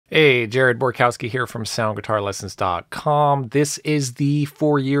Hey, Jared Borkowski here from SoundGuitarLessons.com. This is the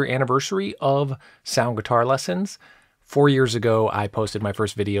 4-year anniversary of Sound Guitar Lessons. 4 years ago, I posted my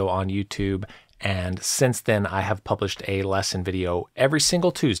first video on YouTube, and since then I have published a lesson video every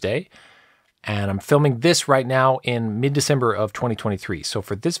single Tuesday. And I'm filming this right now in mid-December of 2023. So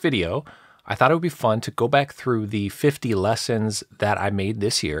for this video, I thought it would be fun to go back through the 50 lessons that I made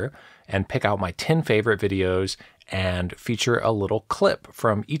this year and pick out my 10 favorite videos and feature a little clip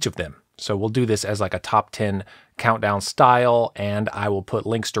from each of them. So we'll do this as like a top 10 countdown style, and I will put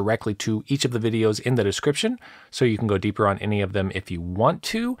links directly to each of the videos in the description so you can go deeper on any of them if you want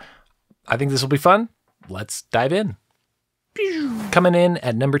to. I think this will be fun. Let's dive in. Coming in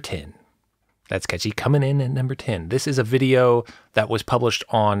at number 10. That's catchy. Coming in at number 10. This is a video that was published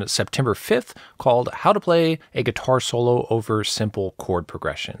on September 5th called How to Play a Guitar Solo Over Simple Chord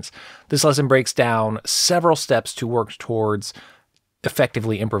Progressions. This lesson breaks down several steps to work towards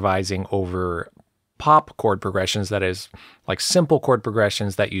effectively improvising over pop chord progressions, that is, like simple chord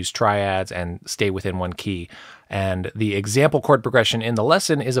progressions that use triads and stay within one key. And the example chord progression in the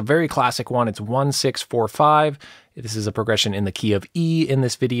lesson is a very classic one. It's 1, 6, 4, 5. This is a progression in the key of E in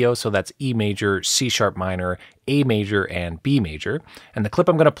this video, so that's E major, C sharp minor, A major, and B major. And the clip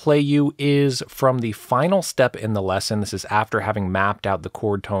I'm going to play you is from the final step in the lesson. This is after having mapped out the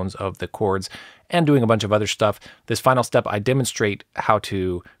chord tones of the chords and doing a bunch of other stuff. This final step, I demonstrate how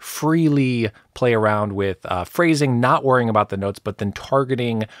to freely play around with phrasing, not worrying about the notes, but then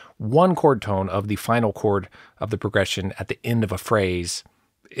targeting one chord tone of the final chord of the progression at the end of a phrase.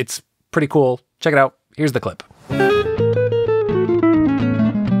 It's pretty cool. Check it out. Here's the clip.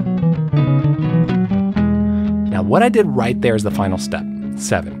 Now, what I did right there is the final step,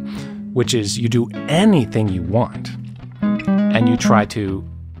 7, which is you do anything you want and you try to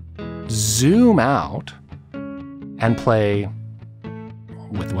zoom out and play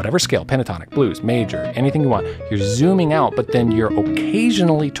with whatever scale, pentatonic, blues, major, anything you want. You're zooming out, but then you're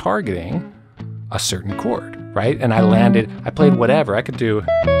occasionally targeting a certain chord, right? And I played whatever. I could do...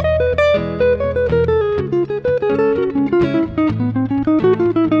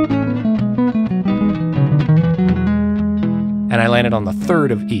 and I landed on the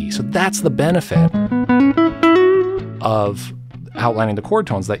 3rd of E. So that's the benefit of outlining the chord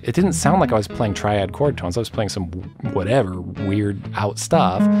tones. Like, it didn't sound like I was playing triad chord tones. I was playing some whatever weird out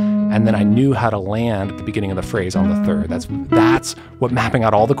stuff, and then I knew how to land at the beginning of the phrase on the 3rd. That's what mapping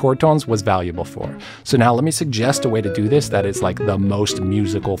out all the chord tones was valuable for. So now let me suggest a way to do this that is like the most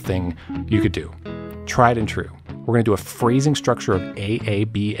musical thing you could do. Tried and true. We're going to do a phrasing structure of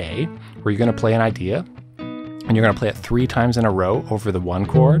A-A-B-A, where you're going to play an idea, and you're going to play it 3 times in a row over the 1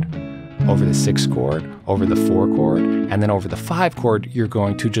 chord, over the 6 chord, over the 4 chord, and then over the 5 chord, you're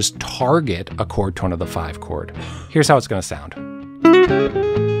going to just target a chord tone of the 5 chord. Here's how it's going to sound.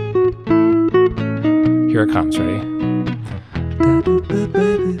 Here it comes, ready?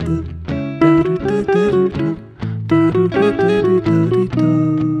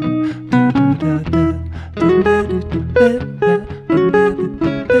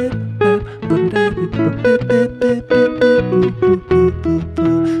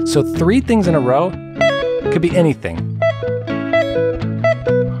 So 3 things in a row, could be anything.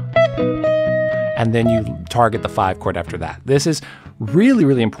 And then you target the 5 chord after that. This is really,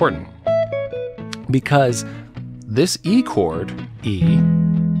 really important because this E chord, E,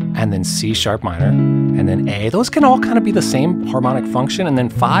 and then C sharp minor, and then A, those can all kind of be the same harmonic function, and then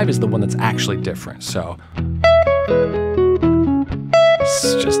 5 is the one that's actually different. So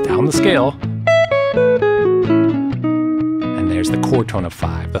it's just down the scale. There's the chord tone of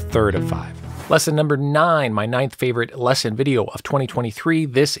 5, the 3rd of 5. Lesson number 9, my 9th favorite lesson video of 2023.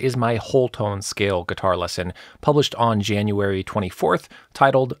 This is my whole tone scale guitar lesson, published on January 24th,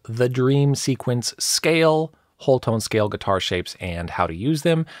 titled The Dream Sequence Scale, Whole Tone Scale Guitar Shapes and How to Use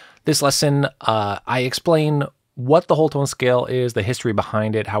Them. This lesson, I explain what the whole tone scale is, the history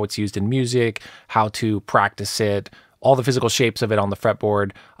behind it, how it's used in music, how to practice it, all the physical shapes of it on the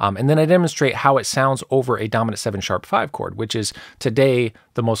fretboard, and then I demonstrate how it sounds over a dominant 7 sharp 5 chord, which is today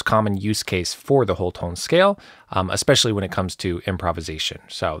the most common use case for the whole tone scale, especially when it comes to improvisation.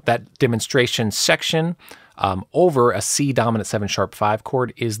 So that demonstration section over a C dominant 7 sharp 5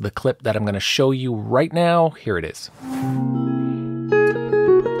 chord is the clip that I'm going to show you right now. Here it is.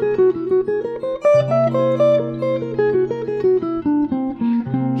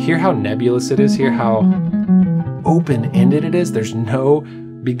 Hear how nebulous it is, hear how open-ended it is. There's no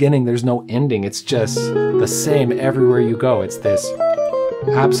beginning, there's no ending. It's just the same everywhere you go. It's this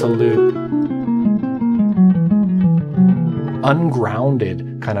absolute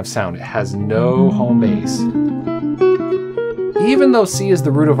ungrounded kind of sound. It has no home base. even though C is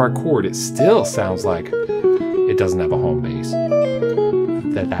the root of our chord, it still sounds like it doesn't have a home base.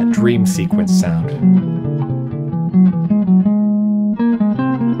 That dream sequence sound.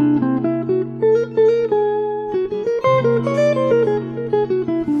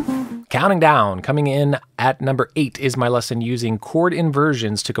 Counting down, coming in at number 8 is my lesson using chord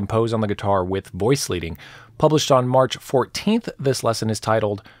inversions to compose on the guitar with voice leading. Published on March 14th, this lesson is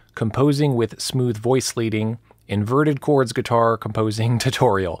titled Composing with Smooth Voice Leading, Inverted Chords Guitar Composing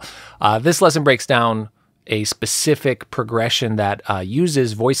Tutorial. This lesson breaks down a specific progression that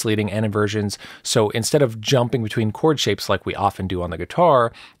uses voice leading and inversions. So instead of jumping between chord shapes like we often do on the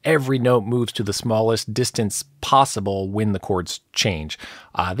guitar, every note moves to the smallest distance possible when the chords change.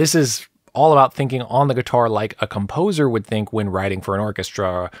 This is all about thinking on the guitar like a composer would think when writing for an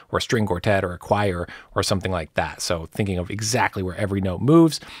orchestra or a string quartet or a choir or something like that. So thinking of exactly where every note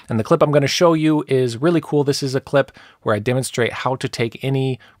moves. And the clip I'm going to show you is really cool. This is a clip where I demonstrate how to take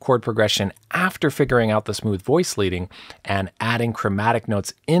any chord progression after figuring out the smooth voice leading and adding chromatic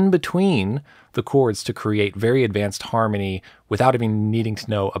notes in between the chords to create very advanced harmony without even needing to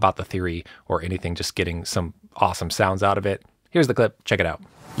know about the theory or anything, just getting some awesome sounds out of it. Here's the clip, check it out.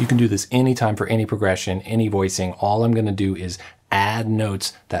 You can do this anytime for any progression, any voicing. All I'm gonna do is add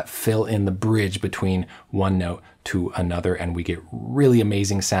notes that fill in the bridge between one note to another, and we get really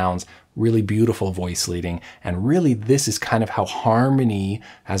amazing sounds, really beautiful voice leading, and really this is kind of how harmony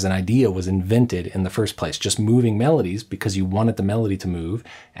as an idea was invented in the first place. Just moving melodies because you wanted the melody to move,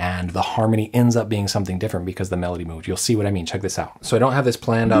 and the harmony ends up being something different because the melody moved. You'll see what I mean, check this out. So I don't have this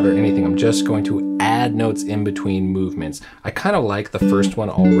planned out or anything, I'm just going to add notes in between movements. I kind of like the first one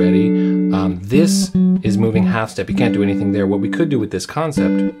already. This is moving half step, you can't do anything there. What we could do with this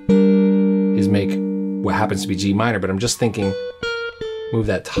concept is make what happens to be G minor, but I'm just thinking, move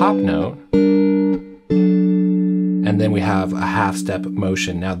that top note, and then we have a half step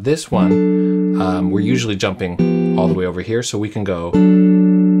motion. Now this one, we're usually jumping all the way over here, so we can go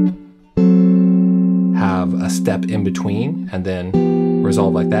have a step in between and then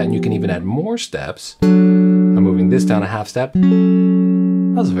resolve like that, and you can even add more steps. I'm moving this down a half step. That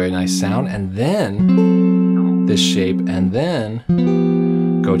was a very nice sound, and then this shape, and then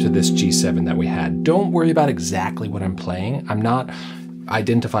go to this G7 that we had. Don't worry about exactly what I'm playing. I'm not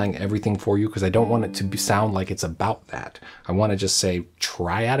identifying everything for you because I don't want it to sound like it's about that. I want to just say,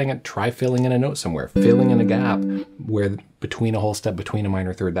 try adding it, try filling in a note somewhere, filling in a gap where between a whole step, between a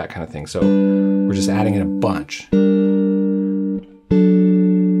minor third, that kind of thing. So we're just adding in a bunch.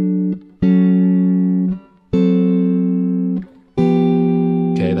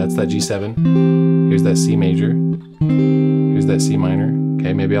 Okay, that's that G7. Here's that C major. Here's that C minor.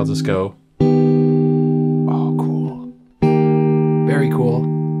 Okay, maybe I'll just go, oh, cool. Very cool.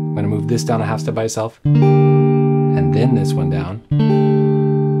 I'm gonna move this down a half step by itself, and then this one down.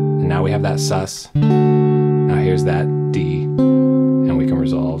 And now we have that sus. Now here's that D, and we can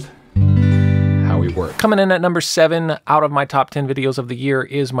resolve how we work. Coming in at number 7 out of my top 10 videos of the year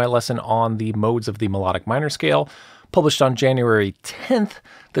is my lesson on the modes of the melodic minor scale. Published on January 10th,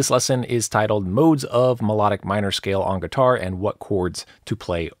 this lesson is titled Modes of Melodic Minor Scale on Guitar and What Chords to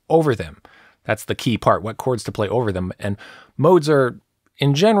Play Over Them. That's the key part, what chords to play over them. And modes are,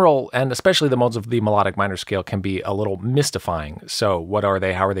 in general, and especially the modes of the melodic minor scale, can be a little mystifying. So what are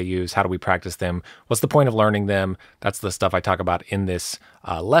they? How are they used? How do we practice them? What's the point of learning them? That's the stuff I talk about in this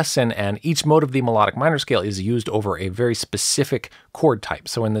lesson. And each mode of the melodic minor scale is used over a very specific chord type.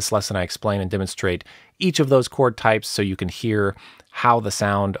 So in this lesson, I explain and demonstrate each of those chord types so you can hear how the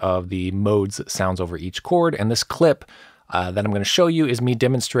sound of the modes sounds over each chord. And this clip that I'm going to show you is me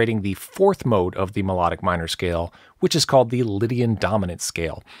demonstrating the 4th mode of the melodic minor scale, which is called the Lydian dominant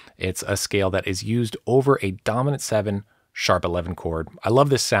scale. It's a scale that is used over a dominant 7, sharp 11 chord. I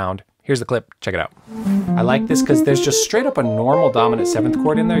love this sound. Here's the clip, check it out. I like this because there's just straight up a normal dominant 7th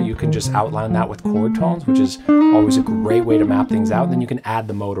chord in there. You can just outline that with chord tones, which is always a great way to map things out. And then you can add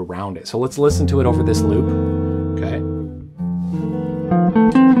the mode around it. So let's listen to it over this loop, okay?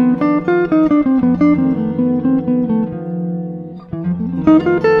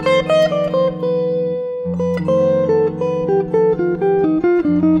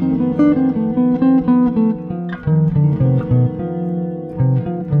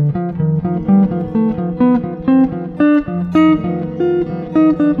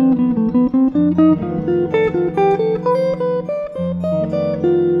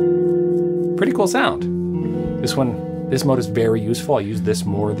 Pretty cool sound. This mode is very useful. I use this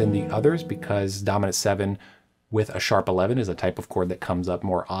more than the others because dominant 7 with a sharp 11 is a type of chord that comes up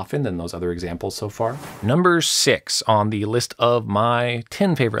more often than those other examples so far. Number 6 on the list of my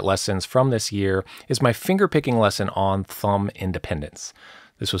 10 favorite lessons from this year is my fingerpicking lesson on thumb independence.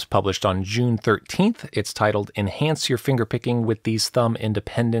 This was published on June 13th. It's titled Enhance Your Fingerpicking with These Thumb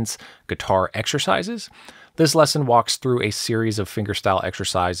Independence Guitar Exercises. This lesson walks through a series of fingerstyle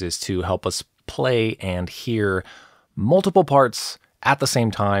exercises to help us play and hear multiple parts at the same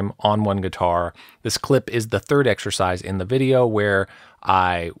time on one guitar. This clip is the third exercise in the video where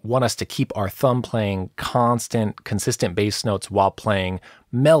I want us to keep our thumb playing consistent bass notes while playing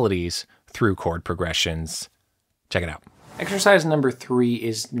melodies through chord progressions. Check it out. Exercise number 3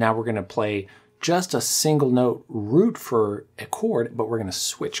 is now we're going to play just a single note root for a chord, but we're going to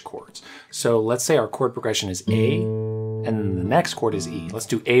switch chords. So let's say our chord progression is A, and then the next chord is E. Let's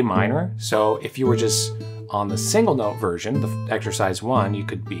do A minor. So if you were just on the single note version, the exercise 1, you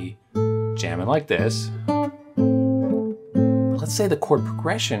could be jamming like this. Let's say the chord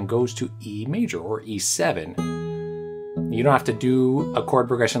progression goes to E major or E7. You don't have to do a chord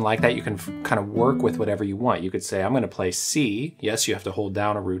progression like that. You can kind of work with whatever you want. You could say, I'm going to play C. Yes, you have to hold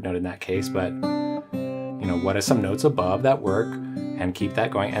down a root note in that case, but you know, what are some notes above that work, and keep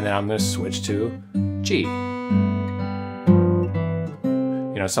that going. And then I'm going to switch to G. You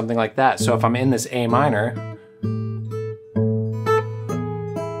know, something like that. So if I'm in this A minor,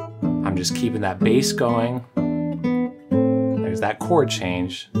 I'm just keeping that bass going. There's that chord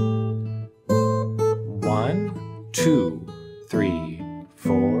change. 1, 2, 3,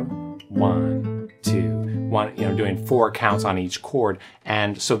 4, 1, 2, 1, you know, doing 4 counts on each chord.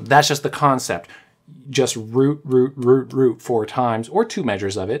 And so that's just the concept. Just root, root, root, root 4 times, or 2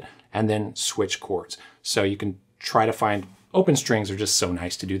 measures of it, and then switch chords. So you can try to find, open strings are just so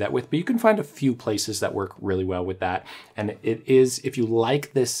nice to do that with, but you can find a few places that work really well with that. And it is, if you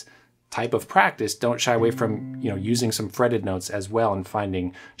like this type of practice, don't shy away from, you know, using some fretted notes as well and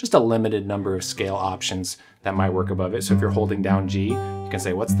finding just a limited number of scale options that might work above it. So if you're holding down G, you can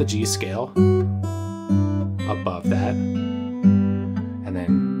say, what's the G scale above that? And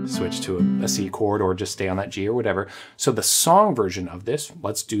then switch to a C chord, or just stay on that G or whatever. So the song version of this,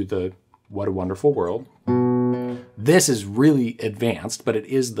 let's do the What a Wonderful World. This is really advanced, but it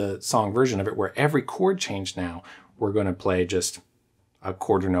is the song version of it where every chord change now, we're going to play just a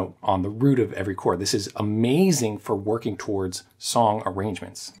quarter note on the root of every chord. This is amazing for working towards song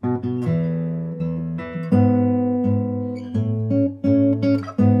arrangements.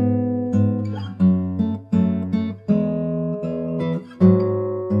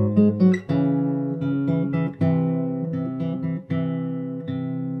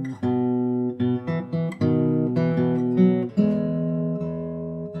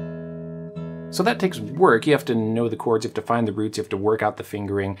 So that takes work. You have to know the chords, you have to find the roots, you have to work out the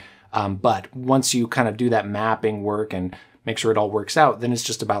fingering. But once you kind of do that mapping work and make sure it all works out, then it's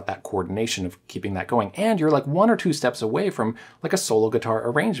just about that coordination of keeping that going. And you're like 1 or 2 steps away from like a solo guitar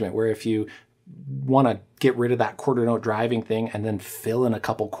arrangement, where if you want to get rid of that quarter note driving thing and then fill in a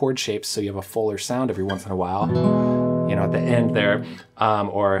couple chord shapes so you have a fuller sound every once in a while, you know, at the end there,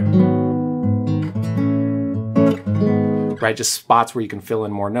 right, just spots where you can fill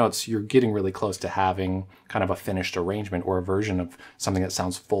in more notes, you're getting really close to having kind of a finished arrangement or a version of something that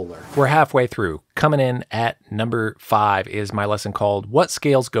sounds fuller. We're halfway through. Coming in at number 5 is my lesson called What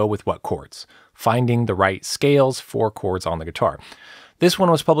Scales Go with What Chords? Finding the right scales for chords on the guitar. This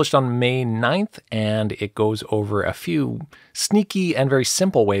one was published on May 9th, and it goes over a few sneaky and very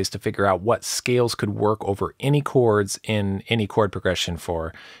simple ways to figure out what scales could work over any chords in any chord progression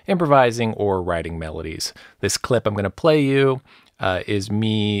for improvising or writing melodies. This clip I'm going to play you is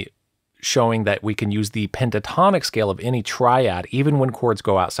me showing that we can use the pentatonic scale of any triad, even when chords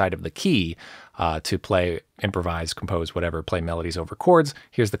go outside of the key, to play, improvise, compose, whatever, play melodies over chords.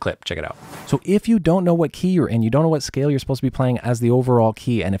 Here's the clip, check it out. So if you don't know what key you're in, you don't know what scale you're supposed to be playing as the overall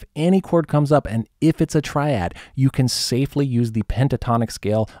key, and if any chord comes up and if it's a triad, you can safely use the pentatonic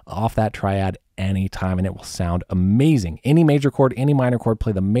scale off that triad anytime and it will sound amazing. Any major chord, any minor chord,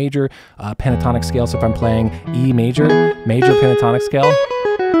 play the major pentatonic scale. So if I'm playing E major, major pentatonic scale,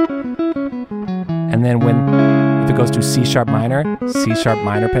 and then if it goes to C sharp minor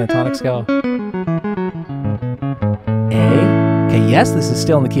pentatonic scale. A, okay, yes, this is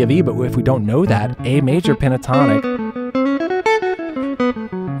still in the key of E, but if we don't know that, A major pentatonic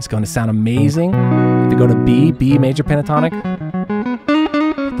is going to sound amazing. If we go to B, B major pentatonic,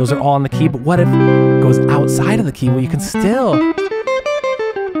 those are all in the key, but what if it goes outside of the key? Well, you can still,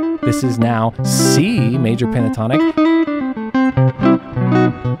 this is now C major pentatonic.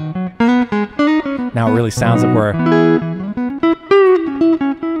 Now it really sounds like we're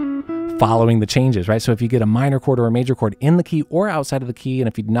following the changes, right? So if you get a minor chord or a major chord in the key or outside of the key, and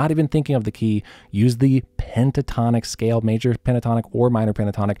if you're not even thinking of the key, use the pentatonic scale, major pentatonic or minor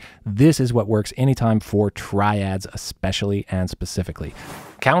pentatonic. This is what works anytime for triads, especially and specifically.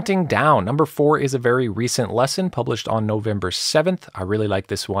 Counting down, number 4 is a very recent lesson published on November 7th. I really like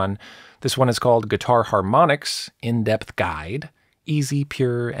this one. This one is called Guitar Harmonics In-Depth Guide. Easy,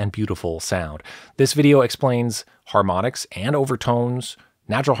 pure, and beautiful sound. This video explains harmonics and overtones,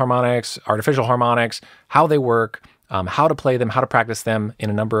 natural harmonics, artificial harmonics, how they work, how to play them, how to practice them in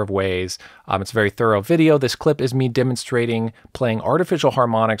a number of ways. It's a very thorough video. This clip is me demonstrating playing artificial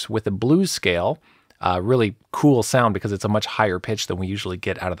harmonics with a blues scale. Really cool sound because it's a much higher pitch than we usually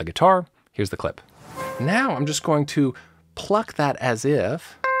get out of the guitar. Here's the clip. Now I'm just going to pluck that as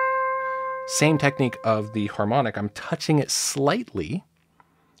if. Same technique of the harmonic. I'm touching it slightly,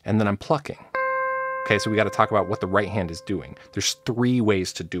 and then I'm plucking. Okay, so we got to talk about what the right hand is doing. There's 3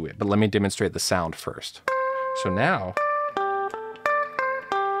 ways to do it, but let me demonstrate the sound first. So now,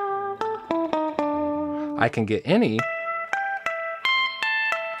 I can get any.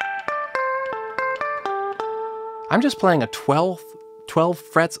 I'm just playing a 12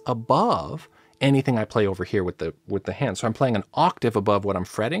 frets above anything I play over here with the hand. So I'm playing an octave above what I'm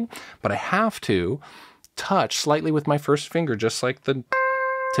fretting, but I have to touch slightly with my first finger, just like the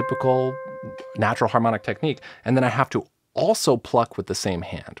typical natural harmonic technique. And then I have to also pluck with the same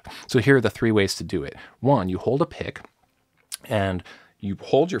hand. So here are the 3 ways to do it. 1, you hold a pick and you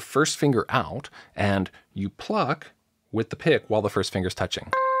hold your first finger out and you pluck with the pick while the first finger's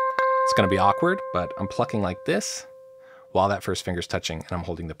touching. It's gonna be awkward, but I'm plucking like this while that first finger's touching and I'm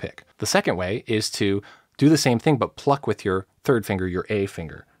holding the pick. The second way is to do the same thing, but pluck with your third finger, your A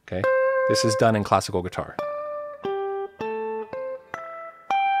finger, okay? This is done in classical guitar.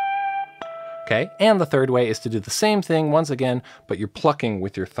 Okay, and the third way is to do the same thing once again, but you're plucking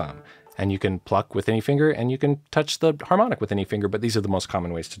with your thumb. And you can pluck with any finger and you can touch the harmonic with any finger, but these are the most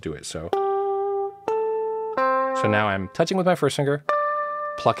common ways to do it. So now I'm touching with my first finger,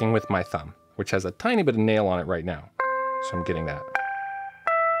 plucking with my thumb, which has a tiny bit of nail on it right now. So I'm getting that.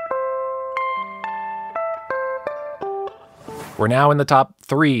 We're now in the top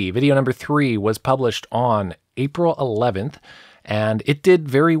 3. Video number 3 was published on April 11th, and it did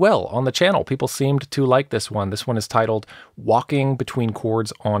very well on the channel. People seemed to like this one. This one is titled Walking Between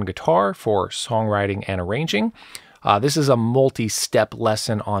Chords on Guitar for Songwriting and Arranging. This is a multi-step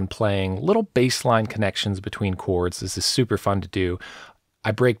lesson on playing little bass line connections between chords. This is super fun to do.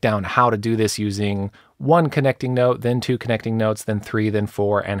 I break down how to do this using 1 connecting note, then 2 connecting notes, then 3, then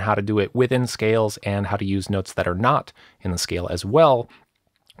 4, and how to do it within scales and how to use notes that are not in the scale as well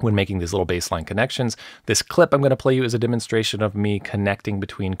when making these little bass line connections. This clip I'm going to play you is a demonstration of me connecting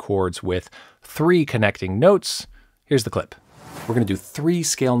between chords with 3 connecting notes. Here's the clip. We're going to do 3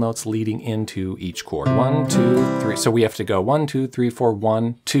 scale notes leading into each chord. 1, 2, 3. So we have to go 1, 2, 3, 4,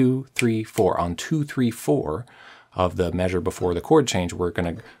 1, 2, 3, 4. On 2, 3, 4 of the measure before the chord change, we're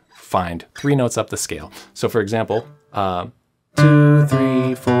going to find 3 notes up the scale. So for example, 2,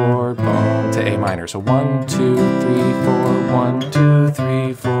 3, 4, boom, to A minor. So 1, 2, 3, 4, 1, 2,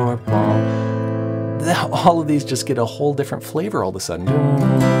 3, 4, boom. All of these just get a whole different flavor all of a sudden. Boom,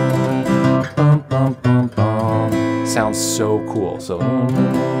 boom, boom, boom. Sounds so cool. So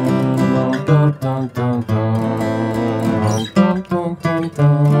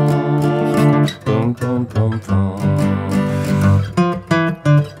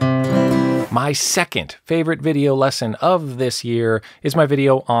my second favorite video lesson of this year is my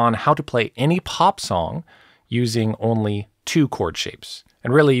video on how to play any pop song using only 2 chord shapes.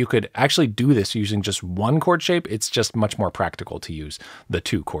 And really, you could actually do this using just 1 chord shape. It's just much more practical to use the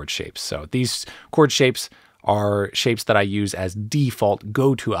 2 chord shapes. So these chord shapes are shapes that I use as default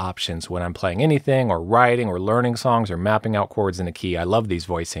go-to options when I'm playing anything or writing or learning songs or mapping out chords in a key. I love these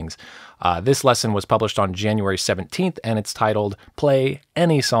voicings. This lesson was published on January 17th, and it's titled Play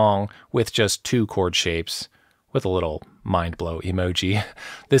Any Song with Just 2 Chord Shapes, with a little mind blow emoji.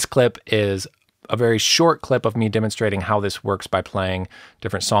 This clip is a very short clip of me demonstrating how this works by playing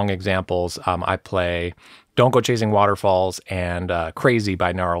different song examples. I play Don't Go Chasing Waterfalls and Crazy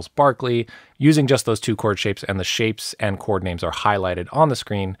by Gnarls Barkley using just those 2 chord shapes, and the shapes and chord names are highlighted on the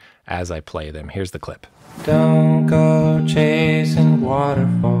screen as I play them. Here's the clip. Don't go chasing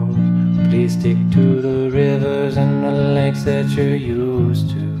waterfalls, please stick to the rivers and the lakes that you're used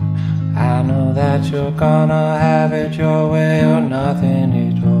to. I know that you're gonna have it your way or nothing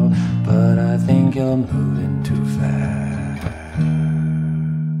at all, but I think you're moving too fast.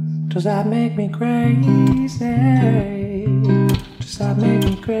 Does that make me crazy? Does that make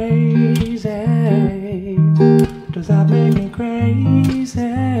me crazy? Does that make me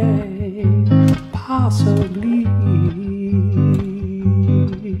crazy? possibly.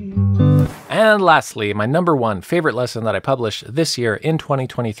 And lastly, my number one favorite lesson that I published this year in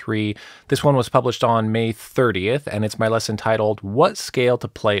 2023. This one was published on May 30th, and it's my lesson titled, What Scale to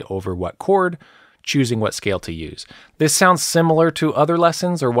Play Over What Chord? Choosing what scale to use. This sounds similar to other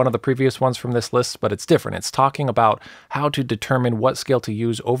lessons or one of the previous ones from this list, but it's different. It's talking about how to determine what scale to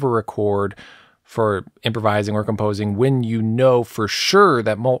use over a chord for improvising or composing when you know for sure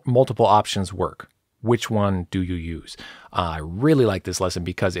that multiple options work. Which one do you use? I really like this lesson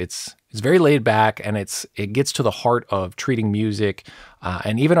because it's very laid back, and it gets to the heart of treating music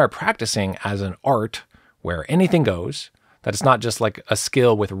and even our practicing as an art where anything goes. That it's not just like a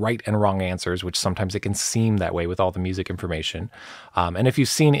skill with right and wrong answers, which sometimes it can seem that way with all the music information. And if you've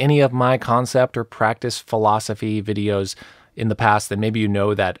seen any of my concept or practice philosophy videos in the past, then maybe you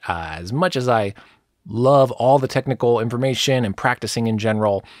know that as much as I love all the technical information and practicing in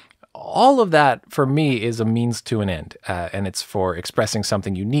general, all of that for me is a means to an end. And it's for expressing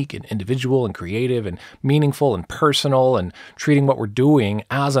something unique and individual and creative and meaningful and personal, and treating what we're doing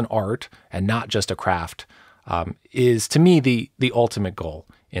as an art and not just a craft. Is to me the ultimate goal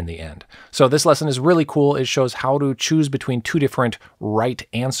in the end. So this lesson is really cool. It shows how to choose between two different right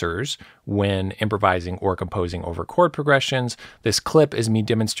answers when improvising or composing over chord progressions. This clip is me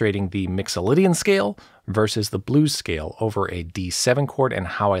demonstrating the Mixolydian scale versus the blues scale over a D7 chord, and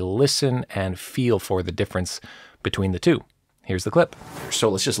how I listen and feel for the difference between the two. Here's the clip. So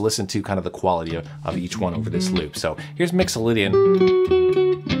let's just listen to kind of the quality of each one over this loop. So here's Mixolydian.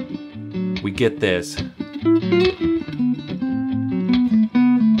 We get this.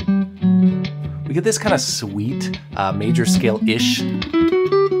 We get this kind of sweet major scale-ish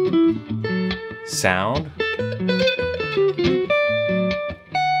sound.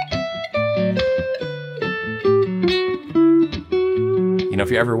 You know, if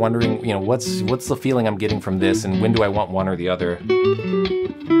you're ever wondering, you know, what's the feeling I'm getting from this, and when do I want one or the other?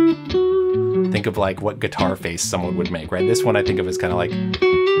 Think of like what guitar face someone would make, right? This one I think of as kind of like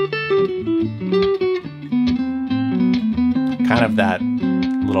that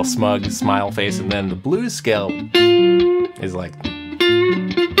little smug smile face, and then the blues scale is like,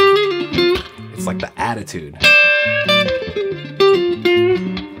 it's like the attitude.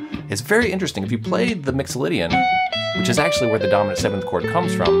 It's very interesting. If you play the Mixolydian, which is actually where the dominant 7th chord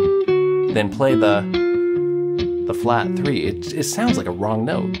comes from, then play the flat 3, it sounds like a wrong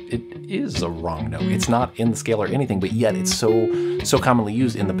note. It is a wrong note. It's not in the scale or anything, but yet it's so commonly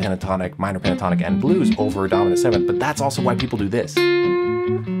used in the pentatonic, minor pentatonic, and blues over dominant 7th. But that's also why people do this.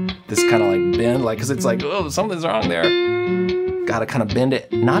 This kind of like bend, like, because it's like, oh, something's wrong there. Gotta kind of bend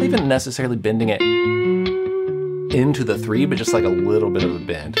it, not even necessarily bending it into the 3, but just like a little bit of a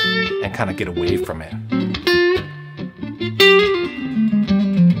bend and kind of get away from it.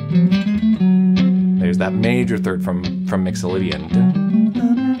 There's that major third from Mixolydian.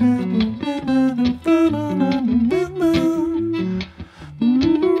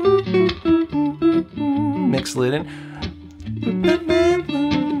 Mixolydian.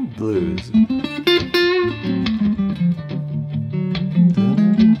 Blues.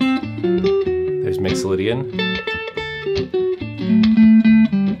 There's Mixolydian.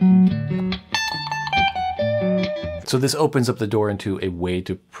 So this opens up the door into a way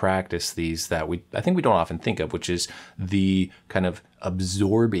to practice these that I think we don't often think of, which is the kind of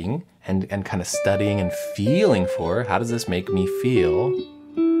absorbing and kind of studying and feeling for, how does this make me feel?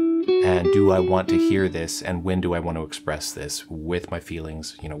 And do I want to hear this? And when do I want to express this with my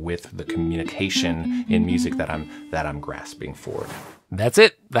feelings, you know, with the communication in music that I'm grasping for? That's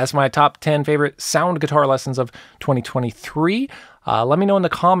it. That's my top 10 favorite sound guitar lessons of 2023. Let me know in the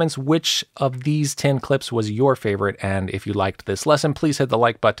comments which of these 10 clips was your favorite. And if you liked this lesson, please hit the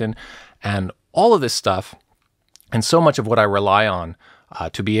like button. And all of this stuff, and so much of what I rely on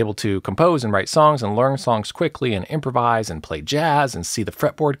to be able to compose and write songs and learn songs quickly and improvise and play jazz and see the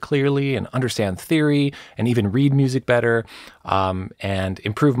fretboard clearly and understand theory and even read music better and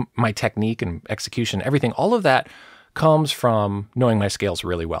improve my technique and execution, everything, all of that comes from knowing my scales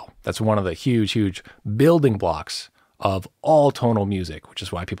really well. That's one of the huge, huge building blocks of all tonal music, which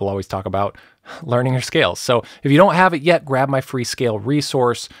is why people always talk about learning your scales. So if you don't have it yet, grab my free scale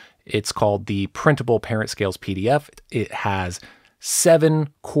resource. It's called the Printable Parent Scales PDF. It has 7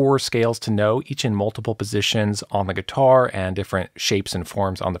 core scales to know, each in multiple positions on the guitar and different shapes and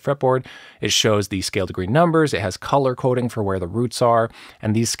forms on the fretboard. It shows the scale degree numbers. It has color coding for where the roots are.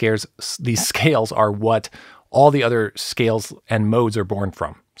 And these scales are what all the other scales and modes are born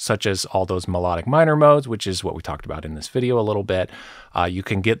from. such as all those melodic minor modes, which is what we talked about in this video a little bit. You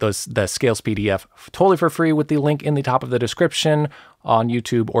can get the scales PDF totally for free with the link in the top of the description on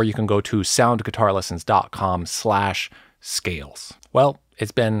YouTube, or you can go to soundguitarlessons.com/scales. Well,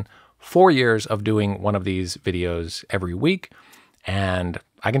 it's been 4 years of doing one of these videos every week, and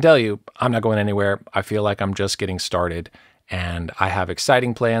I can tell you, I'm not going anywhere. I feel like I'm just getting started, and I have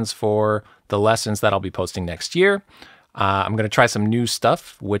exciting plans for the lessons that I'll be posting next year. I'm going to try some new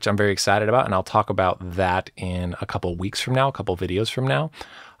stuff, which I'm very excited about, and I'll talk about that in a couple weeks from now, a couple videos from now.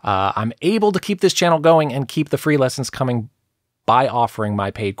 I'm able to keep this channel going and keep the free lessons coming by offering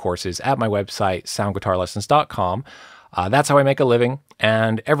my paid courses at my website, soundguitarlessons.com. That's how I make a living.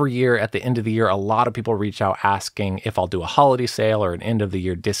 And every year at the end of the year, a lot of people reach out asking if I'll do a holiday sale or an end of the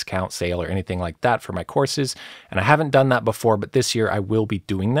year discount sale or anything like that for my courses. And I haven't done that before, but this year I will be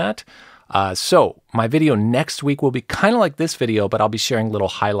doing that. So my video next week will be kind of like this video, but I'll be sharing little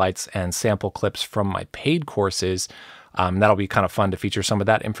highlights and sample clips from my paid courses. That'll be kind of fun to feature some of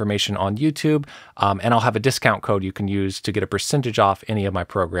that information on YouTube. And I'll have a discount code you can use to get a percentage off any of my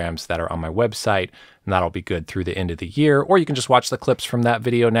programs that are on my website. And that'll be good through the end of the year. Or you can just watch the clips from that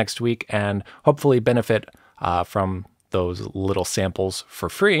video next week and hopefully benefit from those little samples for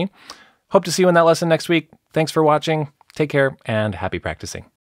free. Hope to see you in that lesson next week. Thanks for watching. Take care and happy practicing.